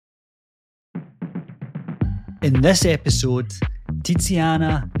In this episode,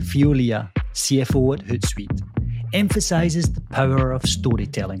 Tiziana Figliolia, CFO at Hootsuite, emphasises the power of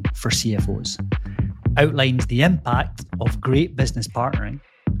storytelling for CFOs, outlines the impact of great business partnering,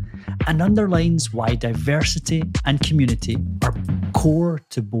 and underlines why diversity and community are core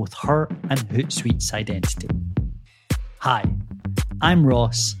to both her and Hootsuite's identity. Hi, I'm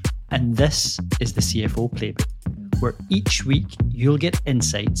Ross, and this is the CFO Playbook, where each week you'll get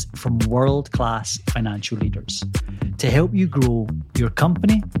insights from world-class financial leaders to help you grow your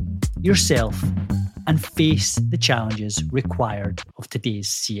company, yourself, and face the challenges required of today's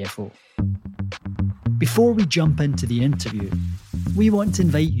CFO. Before we jump into the interview, we want to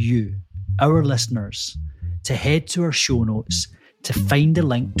invite you, our listeners, to head to our show notes to find a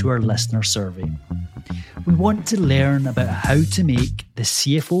link to our listener survey. We want to learn about how to make the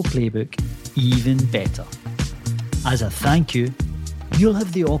CFO Playbook even better. As a thank you, you'll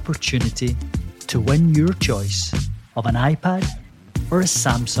have the opportunity to win your choice of an iPad or a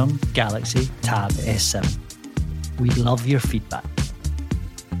Samsung Galaxy Tab S7. We'd love your feedback.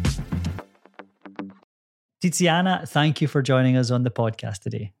 Tiziana, thank you for joining us on the podcast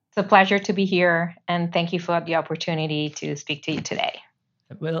today. It's a pleasure to be here, and thank you for the opportunity to speak to you today.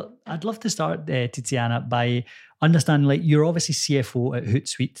 Well, I'd love to start, Tiziana, by understanding, you're obviously CFO at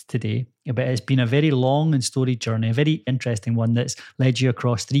Hootsuite today, but it's been a very long and storied journey, a very interesting one that's led you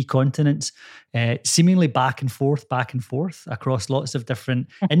across 3 continents, seemingly back and forth across lots of different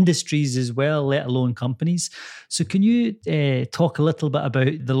industries as well, let alone companies. So can you talk a little bit about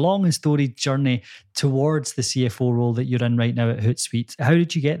the long and storied journey towards the CFO role that you're in right now at Hootsuite? How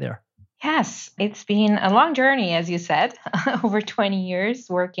did you get there? Yes, it's been a long journey, as you said, over 20 years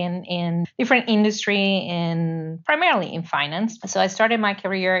working in different industry and primarily in finance. So I started my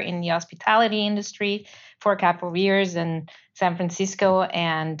career in the hospitality industry for a couple of years in San Francisco,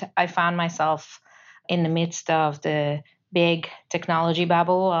 and I found myself in the midst of the big technology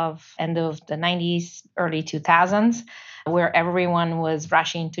bubble of end of the 90s, early 2000s, where everyone was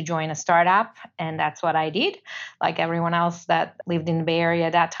rushing to join a startup. And that's what I did, like everyone else that lived in the Bay Area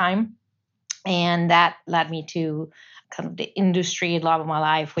at that time. And that led me to kind of the industry love of my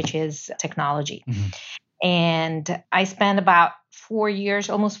life, which is technology. Mm-hmm. And I spent about 4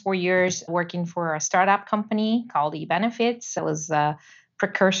 years, almost 4 years, working for a startup company called eBenefits. It was a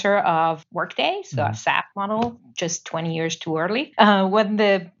precursor of Workday, so a SaaS model, just 20 years too early. When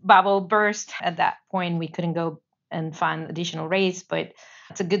the bubble burst, at that point, we couldn't go and find additional raise, but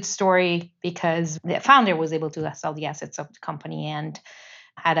it's a good story because the founder was able to sell the assets of the company and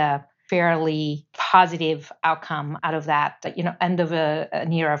had a fairly positive outcome out of that, end of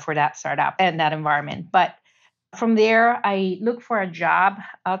an era for that startup and that environment. But from there, I looked for a job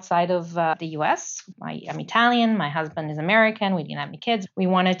outside of the US. I'm Italian. My husband is American. We didn't have any kids. We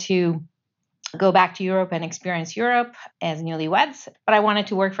wanted to go back to Europe and experience Europe as newlyweds. But I wanted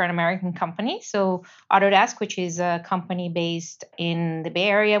to work for an American company. So Autodesk, which is a company based in the Bay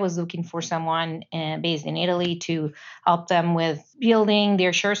Area, was looking for someone based in Italy to help them with building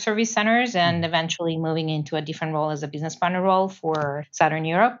their shared service centers and eventually moving into a different role as a business partner role for Southern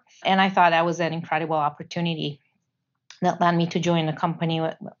Europe. And I thought that was an incredible opportunity that led me to join a company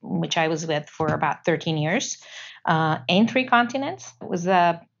which I was with for about 13 years in 3 continents. It was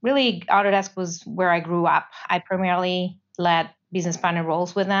really, Autodesk was where I grew up. I primarily led business partner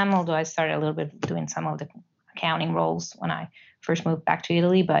roles with them, although I started a little bit doing some of the accounting roles when I first moved back to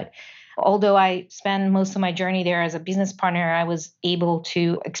Italy. But although I spent most of my journey there as a business partner, I was able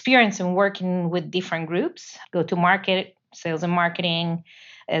to experience and working with different groups, go to market, sales and marketing,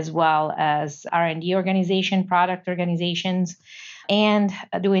 as well as R&D organization, product organizations. And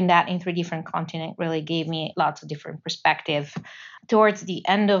doing that in 3 different continents really gave me lots of different perspective. Towards the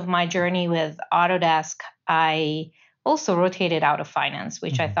end of my journey with Autodesk, I also rotated out of finance,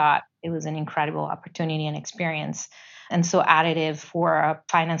 which I thought it was an incredible opportunity and experience. And so additive for a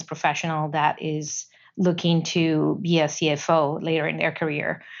finance professional that is looking to be a CFO later in their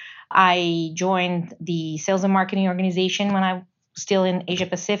career. I joined the sales and marketing organization when I still in Asia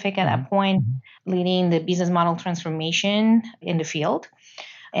Pacific at that point, leading the business model transformation in the field,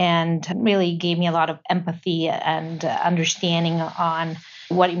 and really gave me a lot of empathy and understanding on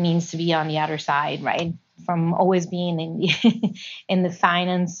what it means to be on the other side, right? From always being in the in the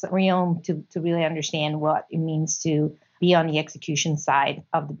finance realm to really understand what it means to be on the execution side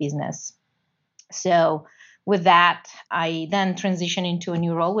of the business. So with that, I then transitioned into a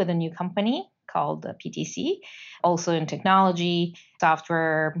new role with a new company called PTC, also in technology,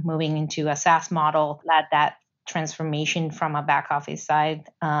 software, moving into a SaaS model, led that transformation from a back office side,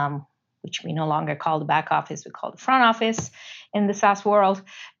 which we no longer call the back office, we call the front office in the SaaS world,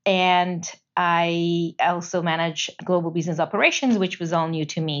 And I also manage global business operations, which was all new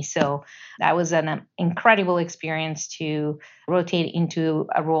to me. So that was an incredible experience to rotate into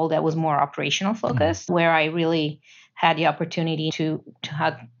a role that was more operational focused, where I really had the opportunity to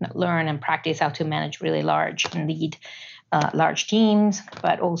learn and practice how to manage really large and lead large teams,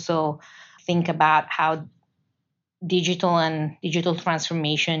 but also think about how digital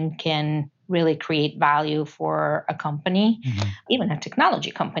transformation can really create value for a company, even a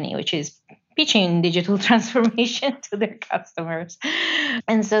technology company, which is pitching digital transformation to their customers.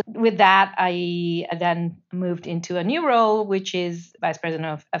 And so with that, I then moved into a new role, which is Vice President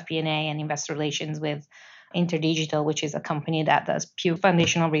of FP&A and Investor Relations with InterDigital, which is a company that does pure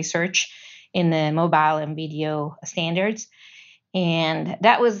foundational research in the mobile and video standards. And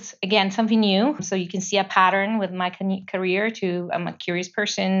that was, again, something new. So you can see a pattern with my career I'm a curious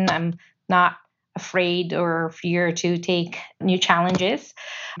person. I'm not afraid or fear to take new challenges.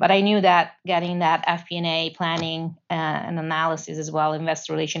 But I knew that getting that FP&A planning and analysis as well,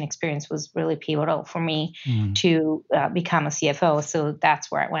 investor relation experience was really pivotal for me to become a CFO. So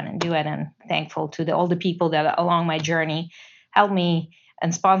that's where I went and do it. And thankful to all the people that along my journey helped me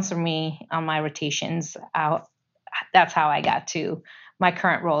and sponsor me on my rotations out. That's how I got to my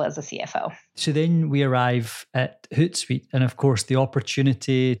current role as a CFO. So then we arrive at Hootsuite, and of course the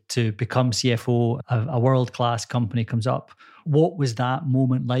opportunity to become CFO of a world-class company comes up. What was that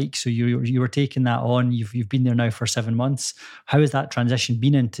moment like? So you were taking that on. You've been there now for 7 months. How has that transition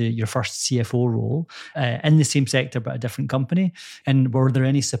been into your first CFO role in the same sector but a different company? And were there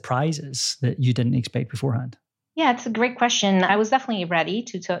any surprises that you didn't expect beforehand? Yeah, it's a great question. I was definitely ready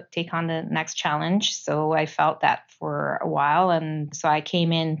to take on the next challenge. So I felt that for a while. And so I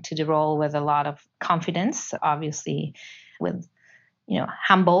came into the role with a lot of confidence, obviously with,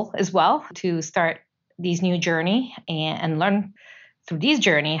 humble as well to start this new journey and learn through this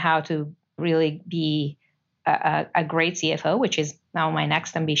journey how to really be a great CFO, which is now my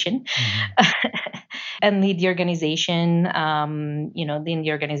next ambition. And lead the organization, lead the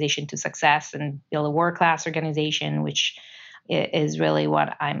organization to success and build a world-class organization, which is really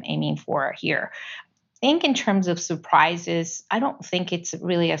what I'm aiming for here. I think in terms of surprises, I don't think it's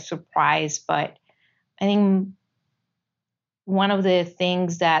really a surprise, but I think one of the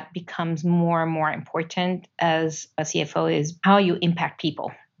things that becomes more and more important as a CFO is how you impact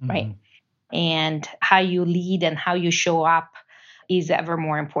people, right? And how you lead and how you show up is ever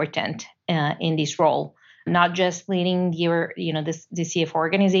more important in this role. Not just leading the CFO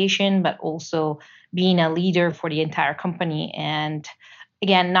organization, but also being a leader for the entire company. And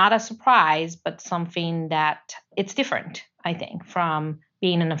again, not a surprise, but something that it's different, I think, from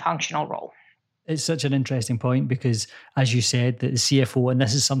being in a functional role. It's such an interesting point because, as you said, that the CFO, and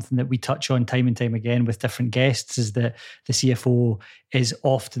this is something that we touch on time and time again with different guests, is that the CFO is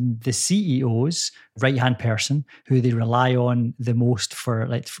often the CEO's right-hand person who they rely on the most for,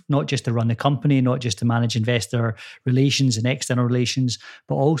 like, not just to run the company, not just to manage investor relations and external relations,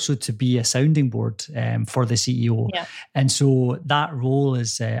 but also to be a sounding board for the CEO. Yeah. And so that role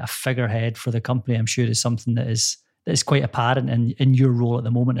as a figurehead for the company, I'm sure, is something that is quite apparent in your role at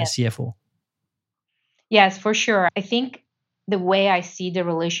the moment as CFO. Yes, for sure. I think the way I see the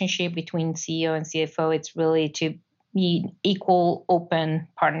relationship between CEO and CFO, it's really to be equal, open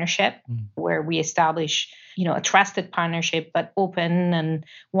partnership where we establish, a trusted partnership, but open, and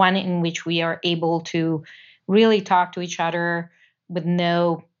one in which we are able to really talk to each other with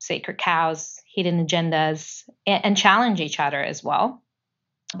no sacred cows, hidden agendas, and challenge each other as well.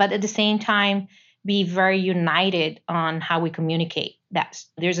 But at the same time, be very united on how we communicate. That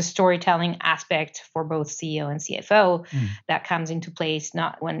there's a storytelling aspect for both CEO and CFO that comes into place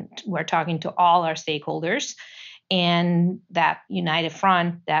not when we're talking to all our stakeholders, and that united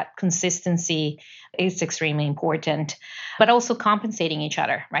front, that consistency is extremely important, but also compensating each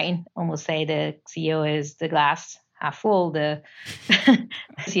other, right? Almost say the CEO is the glass half full, the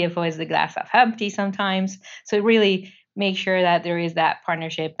CFO is the glass half empty sometimes. So really make sure that there is that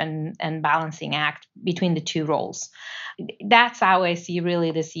partnership and balancing act between the two roles. That's how I see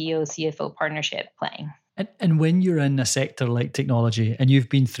really the CEO-CFO partnership playing. And when you're in a sector like technology, and you've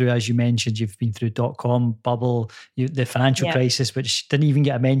been through, as you mentioned, you've been through .com bubble, the financial crisis, which didn't even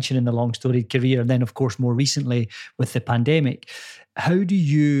get a mention in the long storied career, and then of course more recently with the pandemic. How do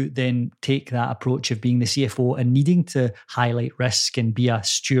you then take that approach of being the CFO and needing to highlight risk and be a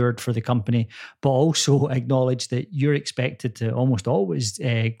steward for the company, but also acknowledge that you're expected to almost always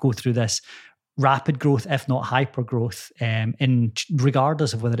go through this rapid growth, if not hyper growth, in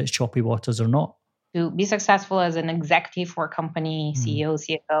regardless of whether it's choppy waters or not? To be successful as an executive for a company, CEO,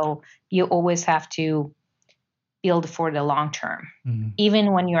 CFO, you always have to build for the long term,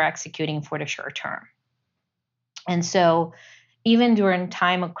 even when you're executing for the short term. And so even during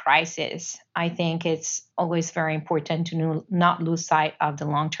time of crisis, I think it's always very important to not lose sight of the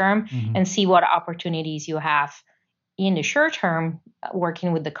long term and see what opportunities you have in the short term,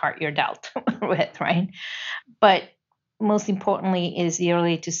 working with the card you're dealt with, right? But most importantly is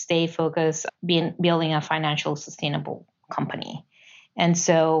really to stay focused, building a financial sustainable company. And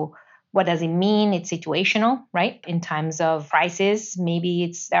so what does it mean? It's situational, right? In times of crisis, maybe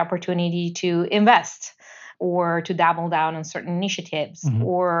it's the opportunity to invest or to double down on certain initiatives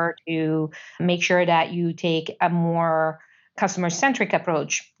or to make sure that you take a more customer-centric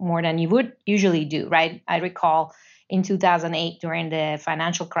approach more than you would usually do, right? I recall in 2008 during the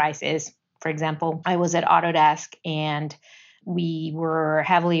financial crisis, for example, I was at Autodesk and we were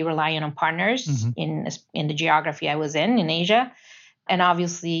heavily reliant on partners in the geography I was in Asia. And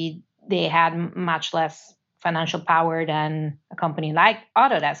obviously, they had much less financial power than a company like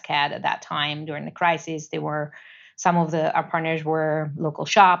Autodesk had at that time during the crisis. Some of our partners were local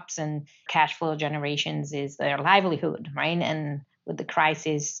shops, and cash flow generations is their livelihood, right? And with the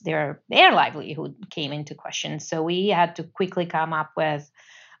crisis, their livelihood came into question. So we had to quickly come up with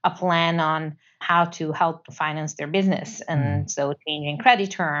a plan on how to help finance their business. And so changing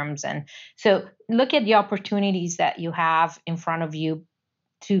credit terms. And so look at the opportunities that you have in front of you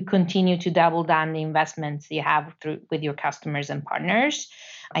to continue to double down the investments you have with your customers and partners.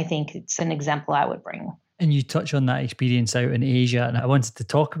 I think it's an example I would bring. And you touch on that experience out in Asia. And I wanted to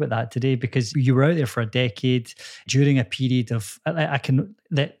talk about that today because you were out there for a decade during a period of,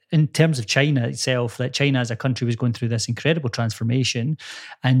 that in terms of China itself, that China as a country was going through this incredible transformation.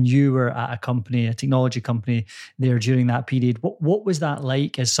 And you were at a technology company there during that period. What was that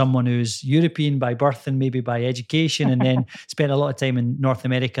like as someone who's European by birth and maybe by education, and then spent a lot of time in North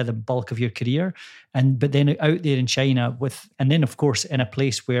America, the bulk of your career, but then out there in China and then of course in a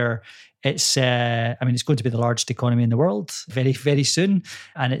place where it's going to be the largest economy in the world very, very soon.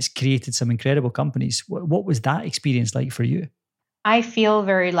 And it's created some incredible companies. What was that experience like for you? I feel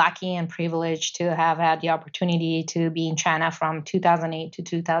very lucky and privileged to have had the opportunity to be in China from 2008 to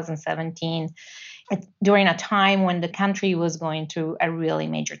 2017, during a time when the country was going through a really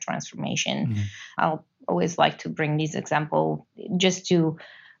major transformation. I'll always like to bring these examples just to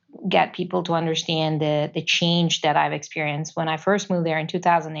get people to understand the change that I've experienced. When I first moved there in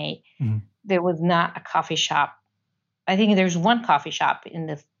 2008, there was not a coffee shop. I think there's one coffee shop in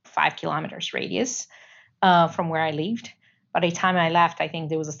the 5 kilometers radius from where I lived. By the time I left, I think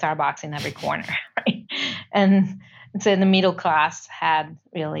there was a Starbucks in every corner, right? And so the middle class had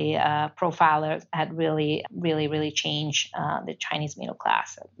really really, really, really changed the Chinese middle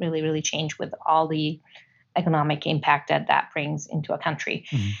class. It really, really changed with all the economic impact that brings into a country.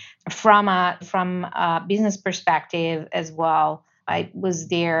 From a business perspective as well, I was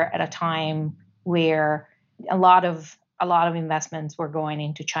there at a time where a lot of investments were going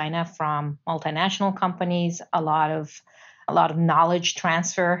into China from multinational companies. A lot of knowledge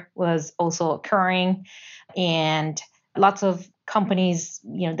transfer was also occurring, and lots of companies,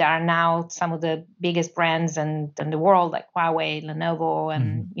 that are now some of the biggest brands in the world, like Huawei, Lenovo,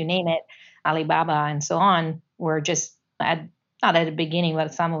 and you name it, Alibaba, and so on, were just not at the beginning,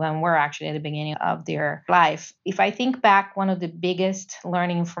 but some of them were actually at the beginning of their life. If I think back, one of the biggest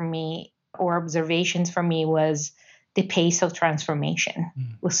learning for me or observations for me was the pace of transformation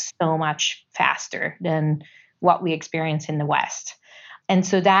was so much faster than what we experience in the West. And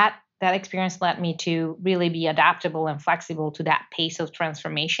so that experience led me to really be adaptable and flexible to that pace of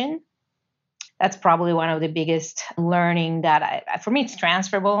transformation. That's probably one of the biggest learning that for me, it's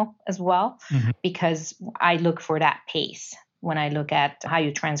transferable as well, because I look for that pace when I look at how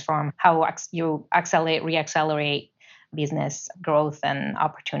you transform, how you reaccelerate business growth and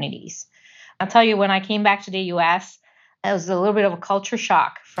opportunities. I'll tell you, when I came back to the US, it was a little bit of a culture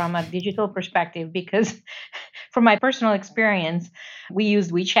shock from a digital perspective, because from my personal experience, we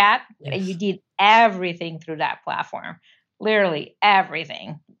used WeChat, and you did everything through that platform, literally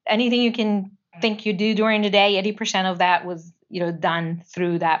everything. Anything you can think you do during the day, 80% of that was done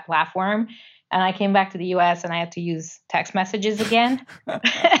through that platform. And I came back to the US and I had to use text messages again.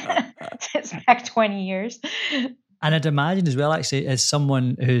 It's back 20 years. And I'd imagine as well, actually, as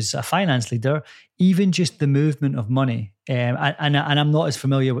someone who's a finance leader, even just the movement of money, and I'm not as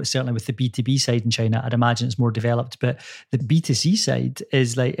familiar certainly with the B2B side in China. I'd imagine it's more developed, but the B2C side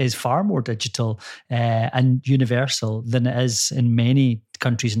is far more digital and universal than it is in many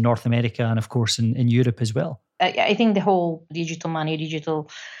countries in North America and of course in Europe as well. I think the whole digital money,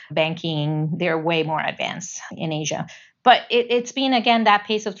 digital banking, they're way more advanced in Asia. But it's been, again, that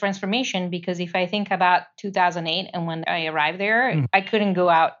pace of transformation, because if I think about 2008 and when I arrived there, I couldn't go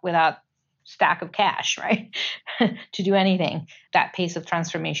out without stack of cash, right? To do anything. That pace of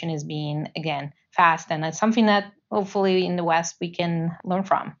transformation is being, again, fast. And it's something that hopefully in the West we can learn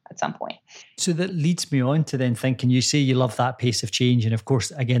from at some point. So that leads me on to then thinking, you say you love that pace of change. And of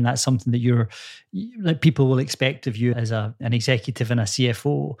course, again, that's something that like people will expect of you as an executive and a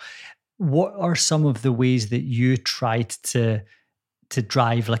CFO. What are some of the ways that you tried to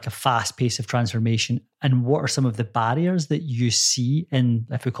drive like a fast pace of transformation, and what are some of the barriers that you see in,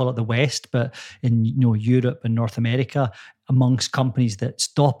 if we call it the West, but in Europe and North America, amongst companies that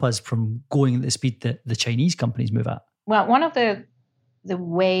stop us from going at the speed that the Chinese companies move at? Well, one of the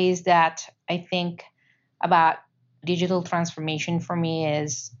ways that I think about digital transformation for me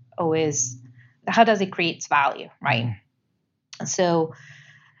is always, how does it create value, right? So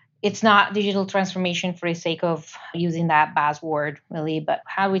it's not digital transformation for the sake of using that buzzword, really, but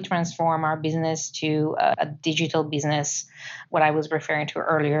how we transform our business to a digital business. What I was referring to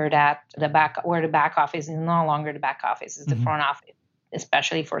earlier, that the back office is no longer the back office, it's the front office,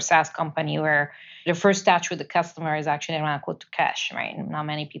 especially for a SaaS company where the first touch with the customer is actually around quote to cash, right? Not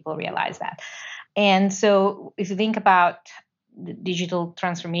many people realize that. And so if you think about the digital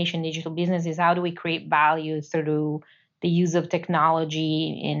transformation, digital businesses, how do we create value through the use of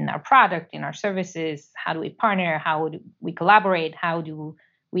technology in our product, in our services? How do we partner? How do we collaborate? How do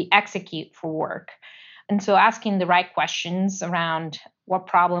we execute for work? And so asking the right questions around what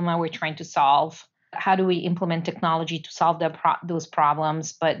problem are we trying to solve? How do we implement technology to solve those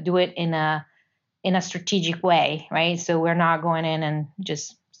problems, but do it in a strategic way, right? So we're not going in and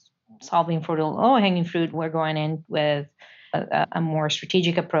just solving for the low-hanging fruit. We're going in with a more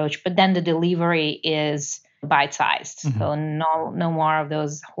strategic approach, but then the delivery is bite-sized. So no more of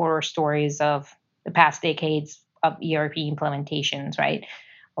those horror stories of the past decades of ERP implementations, right?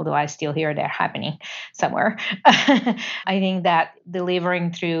 Although I still hear they're happening somewhere. I think that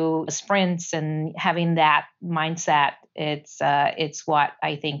delivering through sprints and having that mindset, it's what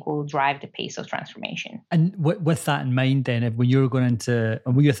I think will drive the pace of transformation. And with that in mind, then, when you're going into,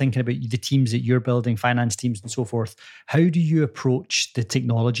 and when you're thinking about the teams that you're building, finance teams and so forth, how do you approach the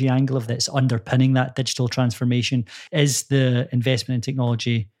technology angle of this underpinning that digital transformation? Is the investment in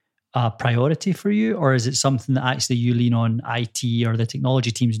technology a priority for you, or is it something that actually you lean on IT or the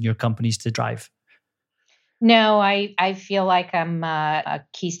technology teams in your companies to drive? No, I feel like I'm a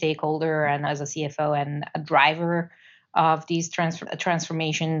key stakeholder and as a CFO and a driver of these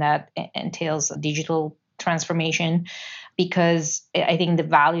transformation that entails digital transformation, because I think the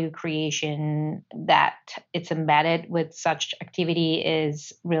value creation that it's embedded with such activity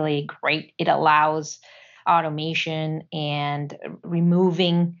is really great. It allows automation and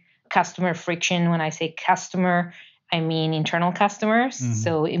removing customer friction. When I say customer, I mean internal customers.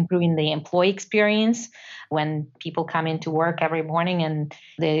 So improving the employee experience when people come into work every morning and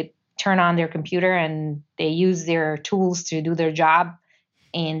they turn on their computer and they use their tools to do their job,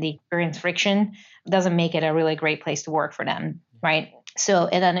 and they experience friction, doesn't make it a really great place to work for them, right? So,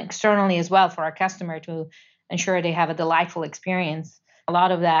 and then externally as well, for our customer to ensure they have a delightful experience, a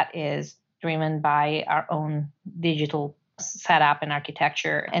lot of that is driven by our own digital setup and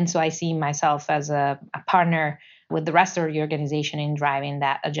architecture. And so I see myself as a partner with the rest of the organization in driving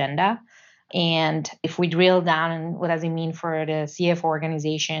that agenda. And if we drill down on what does it mean for the CFO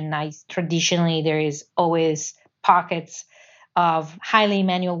organization, traditionally there is always pockets of highly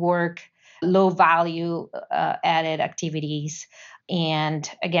manual work, low value added activities. And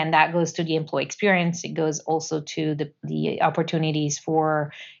again, that goes to the employee experience. It goes also to the opportunities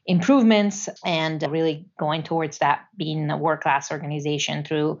for improvements and really going towards that being a world-class organization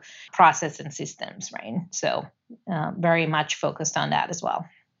through process and systems, right? So very much focused on that as well.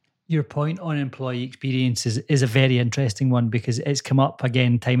 Your point on employee experience is a very interesting one, because it's come up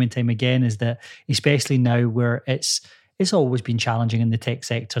again, time and time again, is that especially now where it's always been challenging in the tech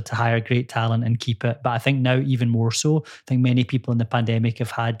sector to hire great talent and keep it. But I think now even more so. I think many people in the pandemic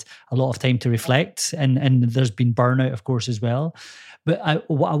have had a lot of time to reflect, and there's been burnout, of course, as well. But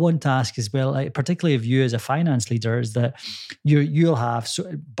what I want to ask as well, particularly of you as a finance leader, is that you'll have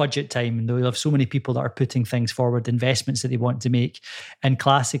budget time, and you'll have so many people that are putting things forward, investments that they want to make. And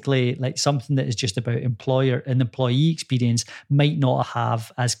classically, like something that is just about employee experience might not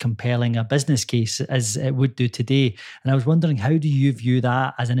have as compelling a business case as it would do today. And I was wondering, how do you view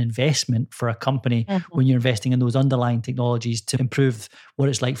that as an investment for a company when you're investing in those underlying technologies to improve what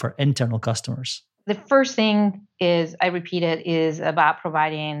it's like for internal customers? The first thing is, I repeat it, is about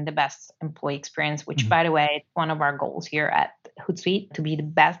providing the best employee experience, which, by the way, is one of our goals here at Hootsuite,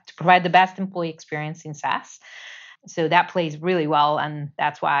 to provide the best employee experience in SaaS. So that plays really well. And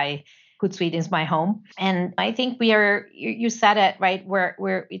that's why Hootsuite is my home. And I think you said it, right?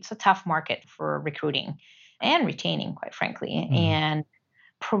 It's a tough market for recruiting and retaining, quite frankly. And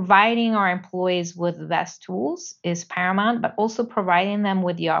providing our employees with the best tools is paramount, but also providing them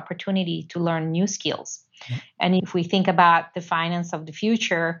with the opportunity to learn new skills. Yeah. And if we think about the finance of the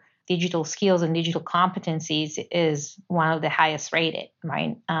future, digital skills and digital competencies is one of the highest rated,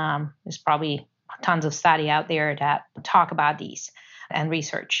 right? There's probably tons of study out there that talk about these and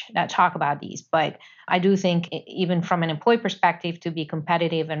research that talk about these. But I do think even from an employee perspective, to be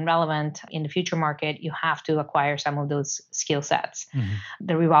competitive and relevant in the future market, you have to acquire some of those skill sets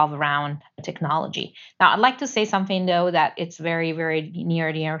that revolve around technology. Now, I'd like to say something, though, that it's very, very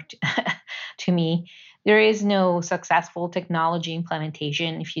near to me. There is no successful technology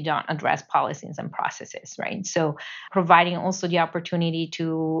implementation if you don't address policies and processes, right? So providing also the opportunity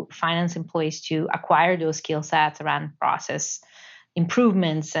to finance employees to acquire those skill sets around process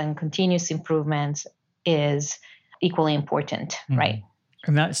improvements and continuous improvements is equally important, right?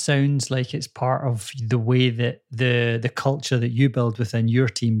 And that sounds like it's part of the way that the culture that you build within your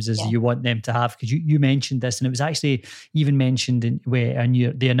teams is you want them to have. Because you mentioned this, and it was actually even mentioned in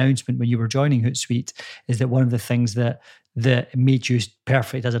the announcement when you were joining Hootsuite, is that one of the things that made you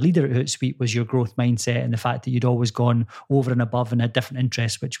perfect as a leader at Hootsuite was your growth mindset and the fact that you'd always gone over and above and had different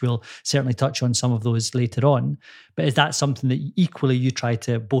interests, which we'll certainly touch on some of those later on. But is that something that equally you try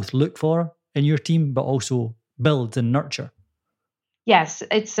to both look for in your team, but also build and nurture? Yes,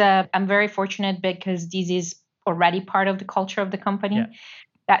 I'm very fortunate because this is already part of the culture of the company,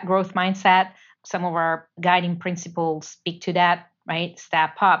 that growth mindset. Some of our guiding principles speak to that, right?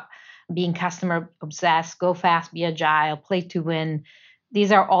 Step up, being customer obsessed, go fast, be agile, play to win.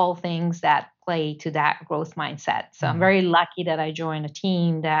 These are all things that play to that growth mindset. So I'm very lucky that I joined a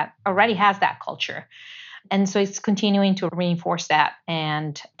team that already has that culture. And so it's continuing to reinforce that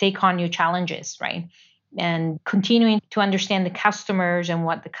and take on new challenges, right? And continuing to understand the customers and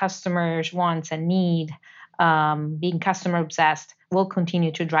what the customers want and need, being customer obsessed will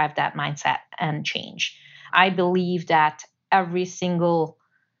continue to drive that mindset and change. I believe that every single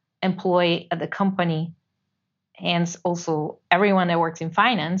employee at the company, and also everyone that works in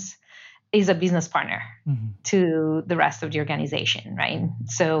finance, is a business partner to the rest of the organization, right?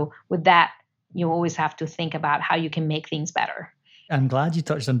 So with that, you always have to think about how you can make things better. I'm glad you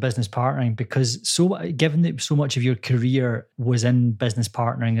touched on business partnering because given that so much of your career was in business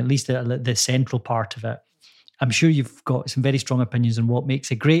partnering, at least the central part of it, I'm sure you've got some very strong opinions on what makes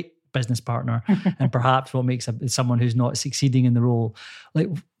a great business partner and perhaps what makes someone who's not succeeding in the role.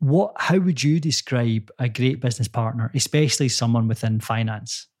 How would you describe a great business partner, especially someone within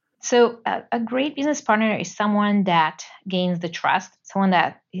finance? So a great business partner is someone that gains the trust, someone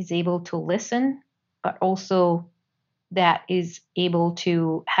that is able to listen, but also that is able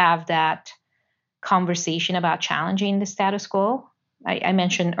to have that conversation about challenging the status quo. I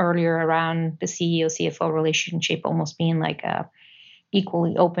mentioned earlier around the CEO CFO relationship almost being like a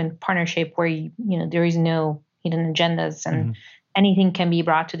equally open partnership where there is no hidden agendas and anything can be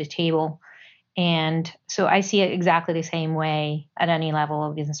brought to the table. And so I see it exactly the same way at any level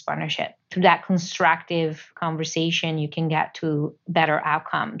of business partnership. Through that constructive conversation, you can get to better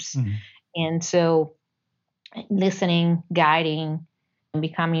outcomes. And so listening, guiding, and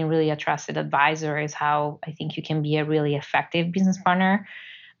becoming really a trusted advisor is how I think you can be a really effective business partner.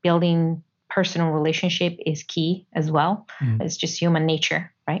 Building personal relationship is key as well. It's just human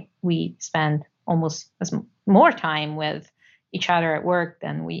nature, right? We spend almost more time with each other at work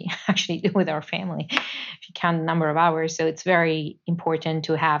than we actually do with our family, if you count the number of hours. So it's very important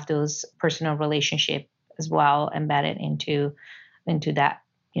to have those personal relationship as well embedded into that,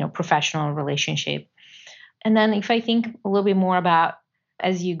 professional relationship. And then if I think a little bit more about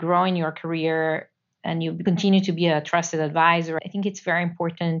as you grow in your career and you continue to be a trusted advisor, I think it's very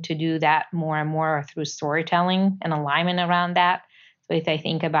important to do that more and more through storytelling and alignment around that. So if I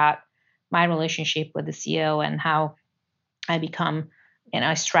think about my relationship with the CEO and how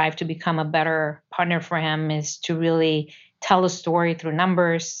I strive to become a better partner for him, is to really tell a story through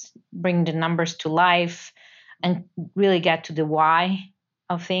numbers, bring the numbers to life, and really get to the why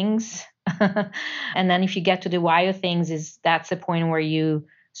of things. And then if you get to the why of things, that's the point where you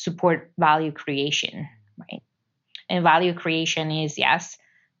support value creation, right? And value creation is,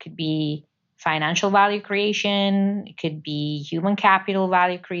 could be financial value creation, it could be human capital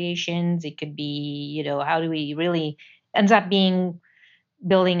value creations, it could be, how do we really ends up being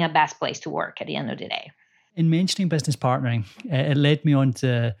building a best place to work at the end of the day. In mentioning business partnering, it led me on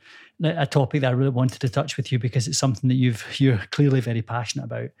to a topic that I really wanted to touch with you because it's something that you're clearly very passionate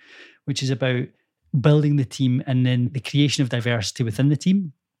about, which is about building the team and then the creation of diversity within the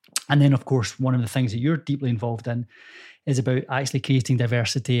team. And then, of course, one of the things that you're deeply involved in is about actually creating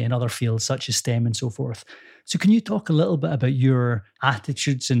diversity in other fields such as STEM and so forth. So can you talk a little bit about your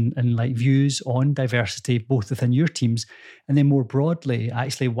attitudes and like views on diversity, both within your teams and then more broadly,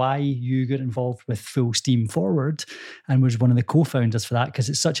 actually why you got involved with Full Steam Forward and was one of the co-founders for that, because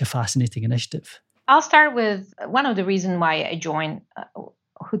it's such a fascinating initiative? I'll start with one of the reasons why I joined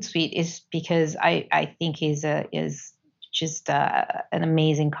Hootsuite is because I think is just an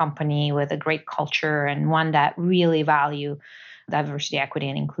amazing company with a great culture and one that really value diversity, equity,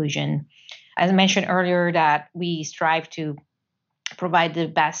 and inclusion. As I mentioned earlier, that we strive to provide the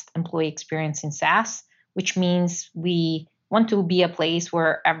best employee experience in SaaS, which means we want to be a place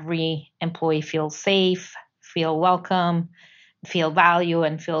where every employee feels safe, feel welcome, feel value,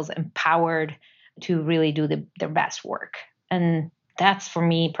 and feels empowered to really do their best work. And that's, for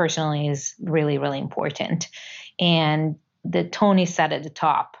me personally, is really, really important. And the tone is set at the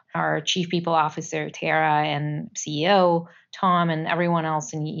top. Our Chief People Officer, Tara, and CEO, Tom, and everyone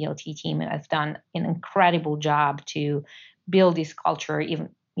else in the ELT team have done an incredible job to build this culture even,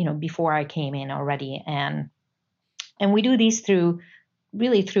 before I came in already. And we do these through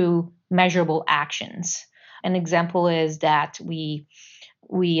measurable actions. An example is that we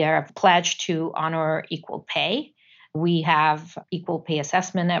are pledged to honor equal pay. We have equal pay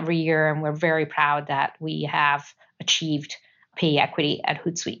assessment every year, and we're very proud that we have achieved pay equity at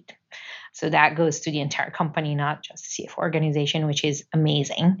Hootsuite. So that goes to the entire company, not just the CFO organization, which is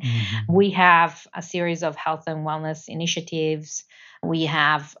amazing. Mm-hmm. We have a series of health and wellness initiatives. We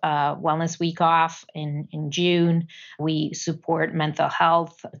have Wellness Week off in June. We support mental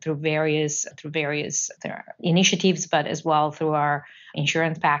health through various initiatives, but as well through our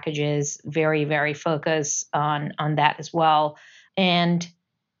insurance packages. Very, very focused on that as well. And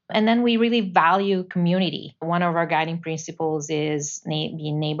then we really value community. One of our guiding principles is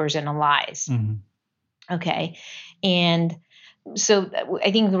being neighbors and allies. Mm-hmm. Okay. And so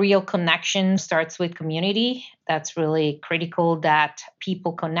I think the real connection starts with community. That's really critical, that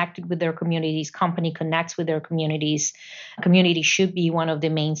people connected with their communities, company connects with their communities. Community should be one of the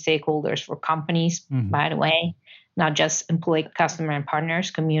main stakeholders for companies, mm-hmm. by the way, not just employee, customer, and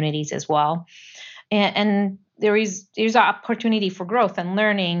partners, communities as well. And there's an opportunity for growth and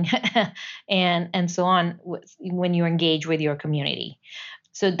learning and so on when you engage with your community.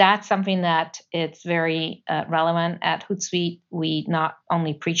 So that's something that it's very relevant at Hootsuite. We not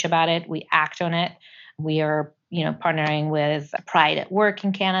only preach about it, we act on it. We are, partnering with Pride at Work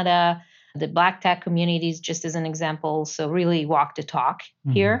in Canada, the Black tech communities, just as an example. So really walk the talk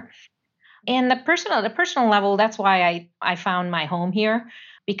mm-hmm. here. And the personal level, that's why I found my home here,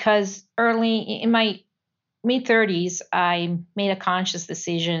 because early in my mid-30s, I made a conscious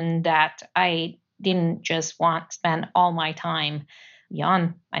decision that I didn't just want to spend all my time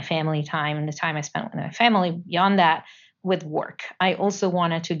beyond my family time and the time I spent with my family, beyond that, with work. I also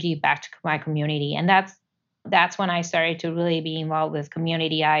wanted to give back to my community. And that's when I started to really be involved with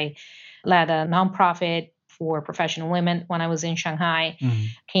community. I led a nonprofit for professional women when I was in Shanghai, mm-hmm.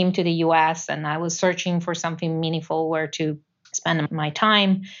 came to the US, and I was searching for something meaningful where to spend my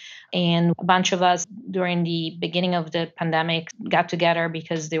time. And a bunch of us during the beginning of the pandemic got together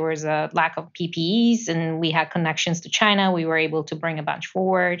because there was a lack of PPEs and we had connections to China. We were able to bring a bunch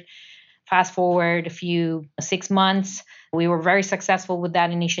forward. Fast forward 6 months, we were very successful with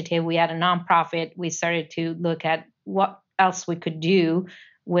that initiative. We had a nonprofit. We started to look at what else we could do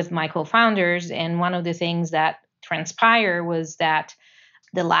with my co-founders. And one of the things that transpired was that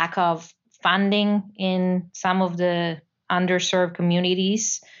the lack of funding in some of the underserved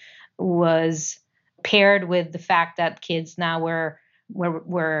communities was paired with the fact that kids now were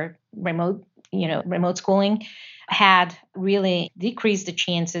remote schooling, had really decreased the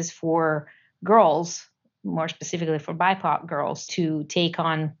chances for girls, more specifically for BIPOC girls, to take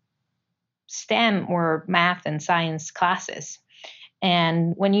on STEM or math and science classes.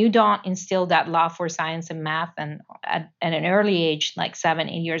 And when you don't instill that love for science and math, and at an early age, like 7,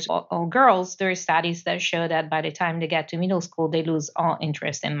 8 years old girls, there are studies that show that by the time they get to middle school, they lose all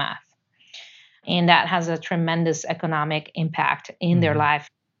interest in math. And that has a tremendous economic impact in mm-hmm. their life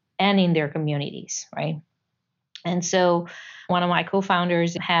and in their communities, right? And so one of my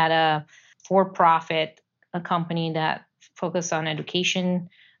co-founders had a for-profit company that focused on education,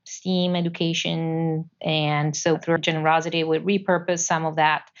 STEAM education. And so through generosity, we repurposed some of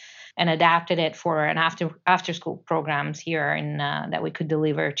that and adapted it for an after-school programs here in that we could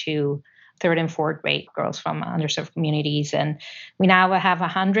deliver to 3rd and 4th grade girls from underserved communities. And we now have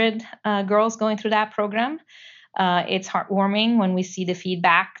 100 girls going through that program. It's heartwarming when we see the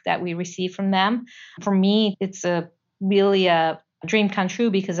feedback that we receive from them. For me, it's really a dream come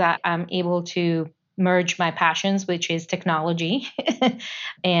true because I'm able to merge my passions, which is technology,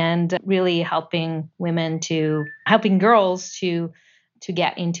 and really helping girls to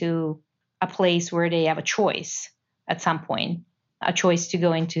get into a place where they have a choice at some point, a choice to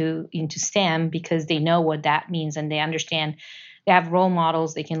go into STEM because they know what that means and they understand. They have role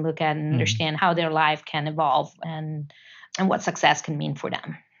models they can look at and understand how their life can evolve and what success can mean for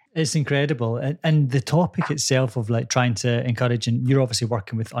them. It's incredible. And the topic itself of like trying to encourage, and you're obviously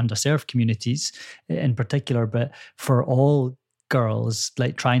working with underserved communities in particular, but for all girls,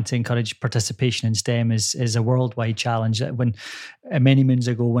 like trying to encourage participation in STEM is a worldwide challenge. When many moons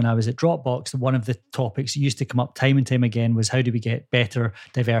ago, when I was at Dropbox, one of the topics that used to come up time and time again was how do we get better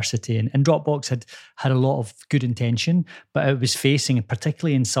diversity? And Dropbox had a lot of good intention, but it was facing,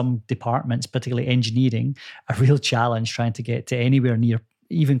 particularly in some departments, particularly engineering, a real challenge trying to get to anywhere near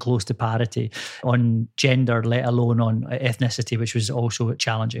even close to parity on gender, let alone on ethnicity, which was also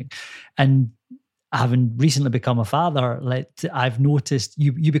challenging. And having recently become a father, I've noticed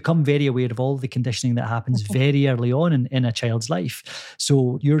you become very aware of all the conditioning that happens very early on in a child's life.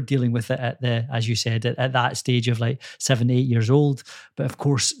 So you're dealing with it as you said, at that stage of like 7, 8 years old. But of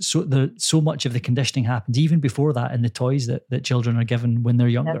course, so much of the conditioning happens even before that in the toys that children are given when they're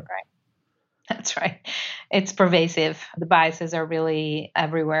younger. That's right. That's right. It's pervasive. The biases are really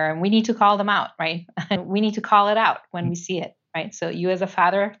everywhere and we need to call them out, right? We need to call it out when we see it, right? So you as a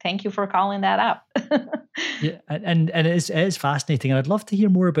father, thank you for calling that out. Yeah, and it is fascinating. And I'd love to hear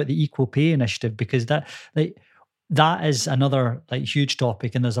more about the Equal Pay Initiative because that is another like huge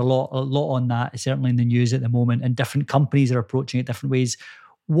topic and there's a lot on that, certainly in the news at the moment, and different companies are approaching it different ways.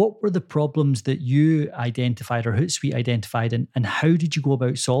 What were the problems that you identified or Hootsuite identified, and how did you go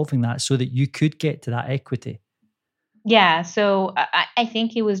about solving that so that you could get to that equity? Yeah, so I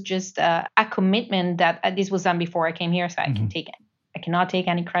think it was just a commitment that this was done before I came here, so I can take it. I cannot take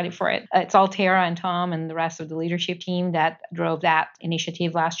any credit for it. It's all Tara and Tom and the rest of the leadership team that drove that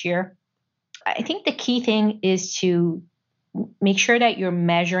initiative last year. I think the key thing is to make sure that you're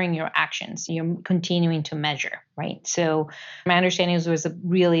measuring your actions. You're continuing to measure, right? So my understanding is there was a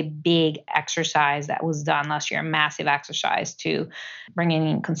really big exercise that was done last year, a massive exercise to bring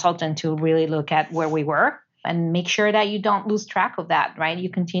in a consultant to really look at where we were and make sure that you don't lose track of that, right? You're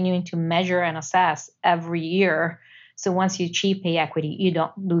continuing to measure and assess every year. So once you achieve pay equity, you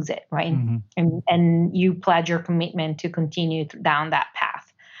don't lose it, right? And you pledge your commitment to continue down that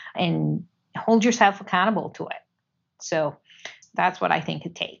path and hold yourself accountable to it. So that's what I think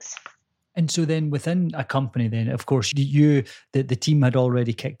it takes. And so then within a company then, of course, the team had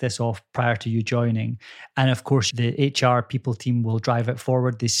already kicked this off prior to you joining. And of course, the HR people team will drive it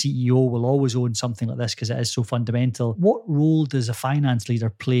forward. The CEO will always own something like this because it is so fundamental. What role does a finance leader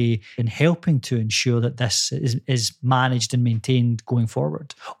play in helping to ensure that this is managed and maintained going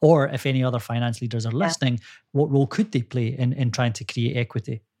forward? Or if any other finance leaders are listening, what role could they play in trying to create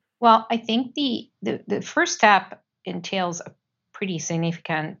equity? Well, I think the first step entails a pretty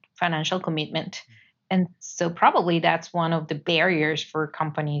significant financial commitment. And so probably that's one of the barriers for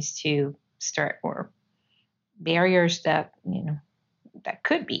companies to start, or barriers that, that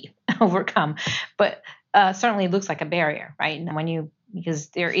could be overcome. But certainly it looks like a barrier, right? And because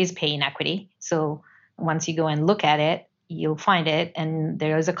there is pay inequity. So once you go and look at it, you'll find it, and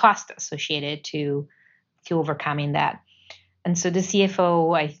there is a cost associated to overcoming that. And so the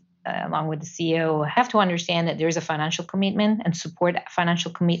CFO, along with the CEO, have to understand that there is a financial commitment and support that financial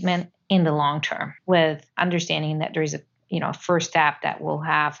commitment in the long term, with understanding that there is a first step that will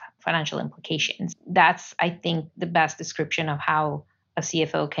have financial implications. That's, I think, the best description of how a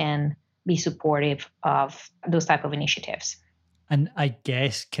CFO can be supportive of those type of initiatives. And I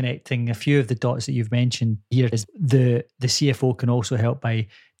guess connecting a few of the dots that you've mentioned here is the CFO can also help by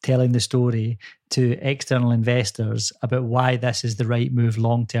telling the story to external investors about why this is the right move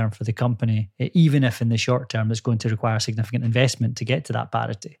long-term for the company, even if in the short term it's going to require significant investment to get to that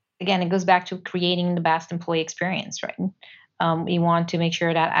parity. Again, it goes back to creating the best employee experience, right? We want to make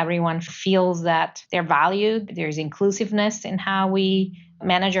sure that everyone feels that they're valued. There's inclusiveness in how we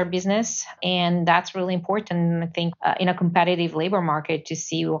manage our business. And that's really important, I think, in a competitive labor market, to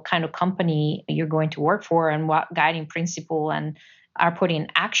see what kind of company you're going to work for and what guiding principle and are put in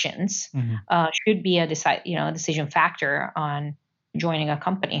actions should be a decision factor on joining a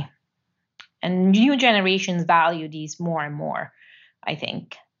company. And new generations value these more and more, I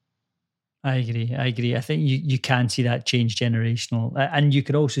think. I agree. I think you can see that change generational. And you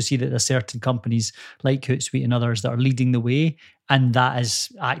could also see that there's certain companies like Hootsuite and others that are leading the way, and that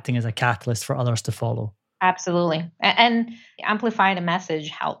is acting as a catalyst for others to follow. Absolutely. And amplify the message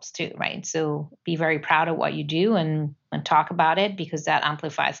helps too, right? So be very proud of what you do and talk about it because that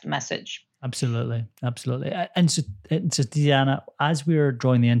amplifies the message. Absolutely. Absolutely. And so Tiziana, as we're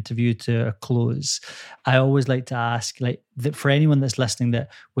drawing the interview to a close, I always like to ask, like, that for anyone that's listening that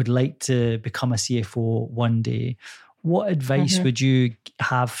would like to become a CFO one day, what advice would you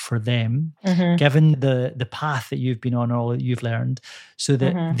have for them, given the path that you've been on, all that you've learned, so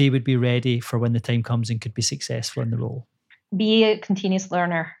that they would be ready for when the time comes and could be successful in the role? Be a continuous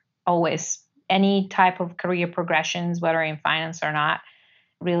learner, always. Any type of career progressions, whether in finance or not,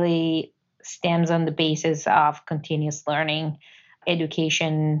 really stems on the basis of continuous learning.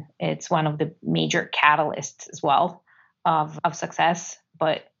 Education, it's one of the major catalysts as well of success,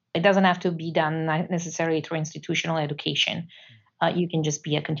 but it doesn't have to be done necessarily through institutional education. You can just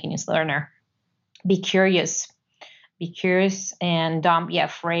be a continuous learner. Be curious and don't be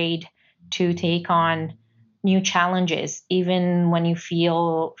afraid to take on new challenges, even when you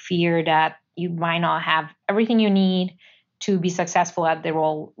feel fear that you might not have everything you need to be successful at the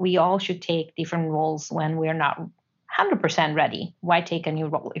role. We all should take different roles when we're not 100% ready. Why take a new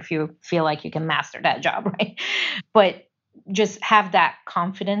role if you feel like you can master that job, right? But just have that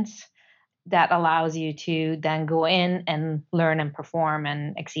confidence that allows you to then go in and learn and perform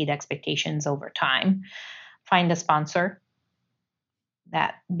and exceed expectations over time. Find a sponsor.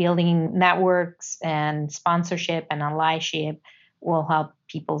 That building networks and sponsorship and allyship will help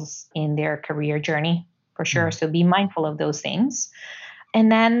people in their career journey for sure. So be mindful of those things.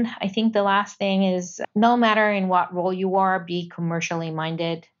 And then I think the last thing is, no matter in what role you are, be commercially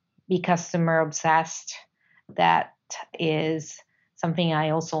minded, be customer obsessed. That is something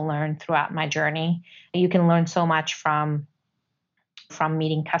I also learned throughout my journey. You can learn so much from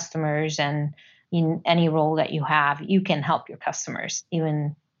meeting customers, and in any role that you have, you can help your customers.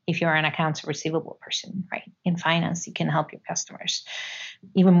 Even if you're an accounts receivable person, right? In finance, you can help your customers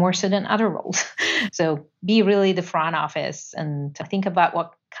even more so than other roles. So be really the front office and think about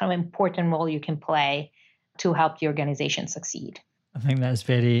what kind of important role you can play to help the organization succeed. I think that's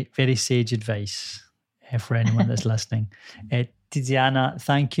very, very sage advice for anyone that's listening. Tiziana,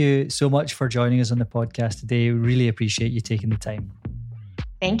 thank you so much for joining us on the podcast today. We really appreciate you taking the time.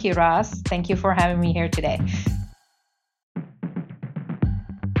 Thank you, Ross. Thank you for having me here today.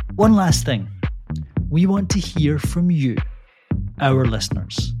 One last thing. We want to hear from you, our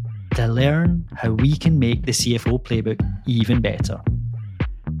listeners, to learn how we can make the CFO playbook even better.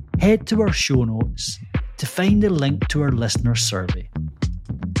 Head to our show notes to find a link to our listener survey.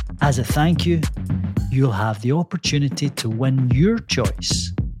 As a thank you, you'll have the opportunity to win your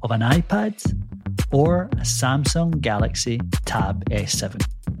choice of an iPad or a Samsung Galaxy Tab S7.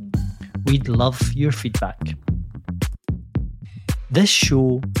 We'd love your feedback. This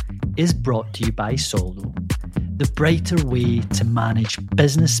show is brought to you by Soldo, the brighter way to manage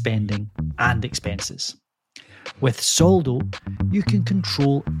business spending and expenses. With Soldo, you can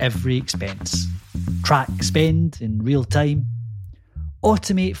control every expense, track spend in real time,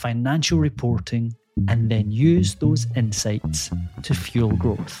 automate financial reporting, and then use those insights to fuel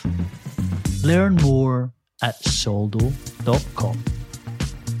growth. Learn more at soldo.com.